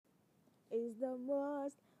is the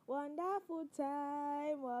most wonderful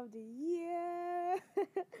time of the year.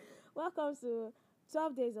 Welcome to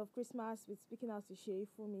 12 Days of Christmas with Speaking Out to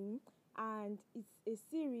Sheifumi. And it's a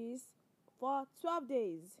series for 12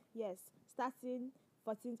 days. Yes, starting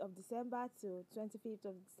 14th of December to 25th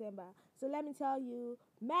of December. So let me tell you,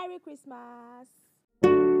 Merry Christmas!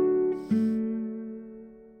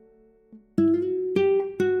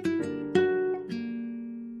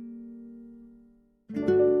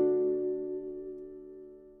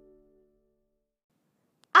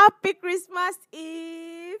 Happy Christmas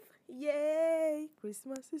Eve! Yay!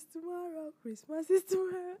 Christmas is tomorrow. Christmas is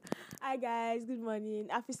tomorrow. Hi guys, good morning.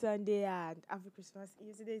 Happy Sunday and happy Christmas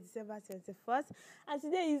Eve. Today is December 21st and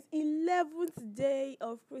today is 11th day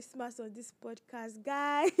of Christmas on this podcast.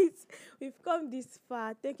 Guys, we've come this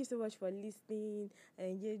far. Thank you so much for listening,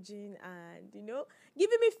 engaging and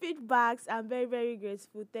giving me feedbacks. I'm very, very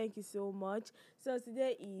grateful. Thank you so much. So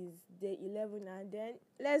today is day 11 and then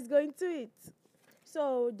let's go into it.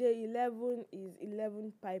 So day 11 is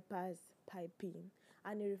 11 pipers piping,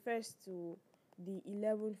 and it refers to the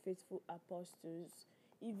 11 faithful apostles.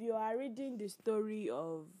 If you are reading the story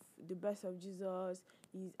of the birth of Jesus,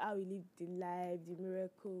 is how he lived the life, the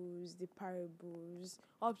miracles, the parables,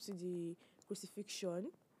 up to the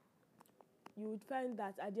crucifixion, you would find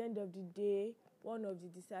that at the end of the day, one of the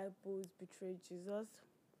disciples betrayed Jesus,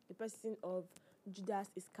 the person of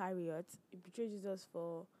Judas Iscariot. He betrayed Jesus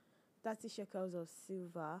for 30 shekels of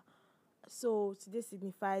silver. So today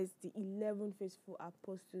signifies the 11 faithful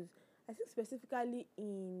apostles. I think specifically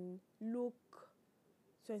in Luke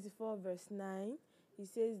 24 verse 9, he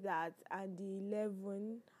says that, and the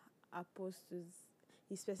 11 apostles,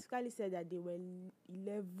 he specifically said that there were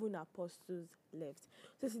 11 apostles left.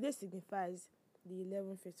 So today signifies the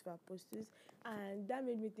 11 faithful apostles, and that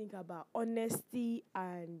made me think about honesty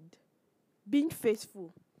and being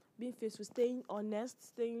faithful, staying honest,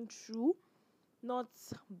 staying true, not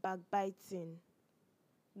backbiting,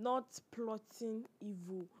 not plotting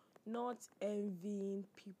evil, not envying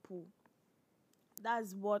people.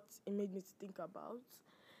 That's what it made me to think about.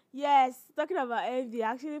 Yes, talking about envy,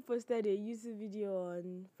 I actually posted a YouTube video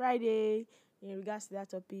on Friday in regards to that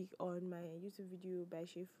topic on my YouTube video by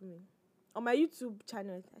Sheifumi. On my YouTube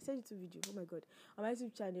channel. I said YouTube video, oh my god. On my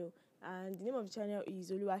YouTube channel. And the name of the channel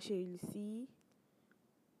is Oluwaseyolusi.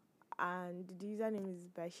 And the username is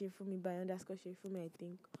by Sheifumi, by _ Sheifumi, I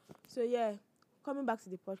think. So yeah, coming back to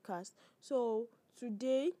the podcast. So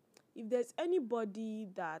today, if there's anybody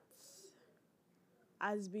that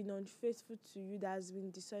has been unfaithful to you, that has been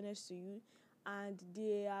dishonest to you, and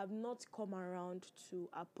they have not come around to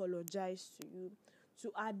apologize to you,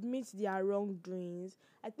 to admit their wrongdoings,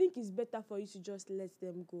 I think it's better for you to just let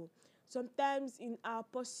them go. Sometimes in our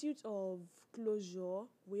pursuit of closure,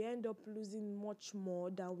 we end up losing much more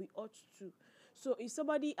than we ought to. So if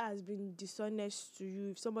somebody has been dishonest to you,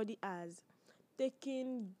 if somebody has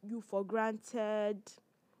taken you for granted,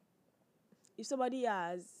 if somebody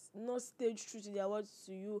has not stayed true to their words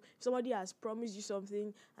to you, if somebody has promised you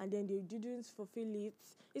something and then they didn't fulfill it,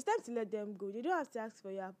 it's time to let them go. They don't have to ask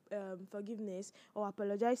for your forgiveness or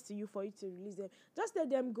apologize to you for you to release them. Just let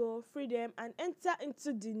them go, free them, and enter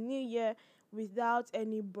into the new year without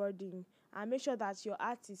any burden. And make sure that your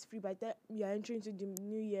heart is free by the time you are entering into the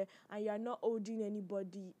new year and you are not holding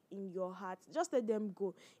anybody in your heart. Just let them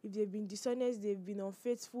go. If they've been dishonest, they've been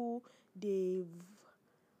unfaithful, they've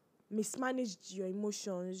mismanaged your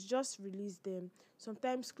emotions, just release them.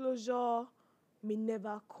 Sometimes closure may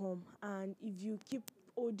never come, and if you keep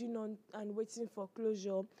holding on and waiting for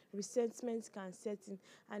closure, resentment can set in,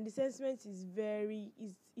 and resentment is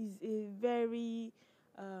a very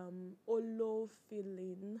hollow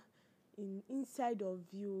feeling inside of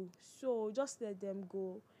you. So just let them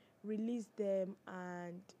go, release them,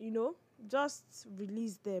 and just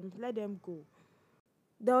release them, let them go.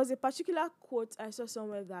 There was a particular quote I saw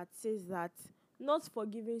somewhere that says that not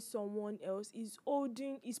forgiving someone else is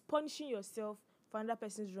punishing yourself for another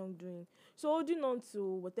person's wrongdoing. So holding on to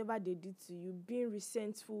whatever they did to you, being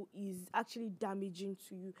resentful, is actually damaging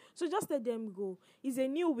to you. So just let them go. It's a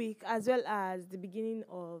new week as well as the beginning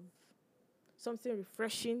of something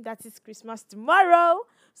refreshing. That is Christmas tomorrow.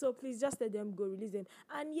 So please just let them go, release them.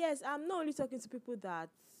 And yes, I'm not only talking to people that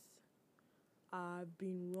are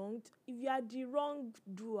being wronged. If you are the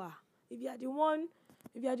wrongdoer, if you are the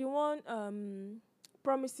one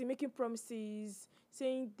making promises,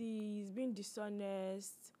 saying this, being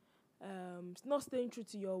dishonest, not staying true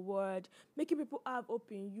to your word, making people have hope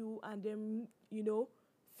in you and then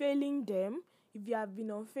failing them. If you have been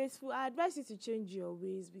unfaithful, I advise you to change your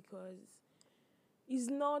ways, because it's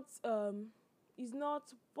not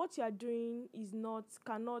what you are doing is not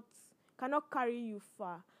cannot carry you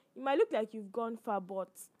far. It might look like you've gone far, but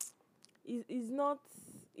it's not.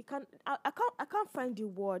 It can I can't find the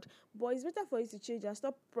word, but it's better for you to change and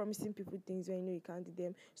stop promising people things when you know you can't do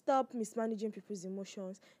them. Stop mismanaging people's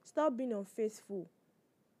emotions. Stop being unfaithful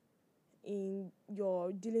in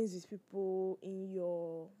your dealings with people, in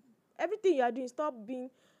your everything you are doing. Stop being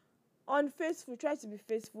unfaithful. Try to be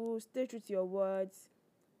faithful. Stay true to your words,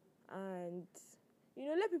 and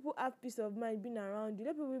let people have peace of mind being around you.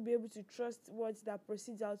 Let people be able to trust words that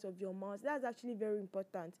proceeds out of your mouth. That's actually very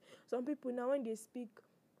important. Some people now, when they speak,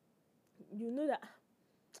 you know that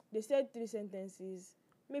they said three sentences,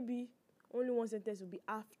 maybe only one sentence will be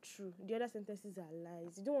half true, the other sentences are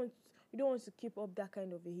lies. You don't want to keep up that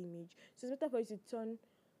kind of a image. So it's better for you to turn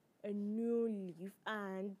a new leaf.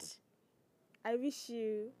 And I wish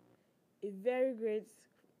you a very great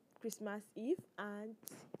Christmas Eve. And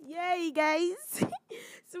yay, guys!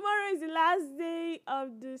 Tomorrow is the last day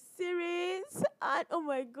of the series, and oh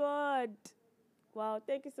my god, wow,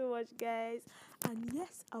 thank you so much, guys. And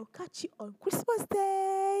yes, I'll catch you on Christmas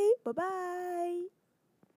Day. Bye bye.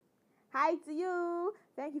 Hi to you.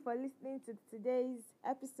 Thank you for listening to today's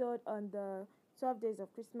episode on the 12 days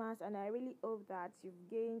of Christmas. And I really hope that you've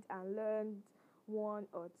gained and learned one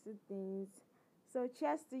or two things. So,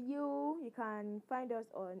 cheers to you. You can find us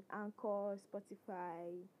on Anchor,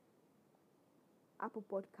 Spotify, Apple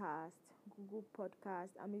Podcast, Google Podcast,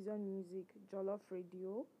 Amazon Music, Jollof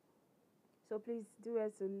Radio. So please do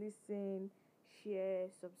us to listen, share,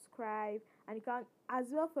 subscribe, and you can as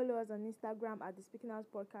well follow us on Instagram at the Speaking House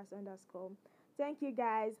Podcast _. Thank you,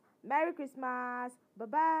 guys. Merry Christmas. Bye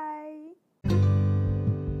bye.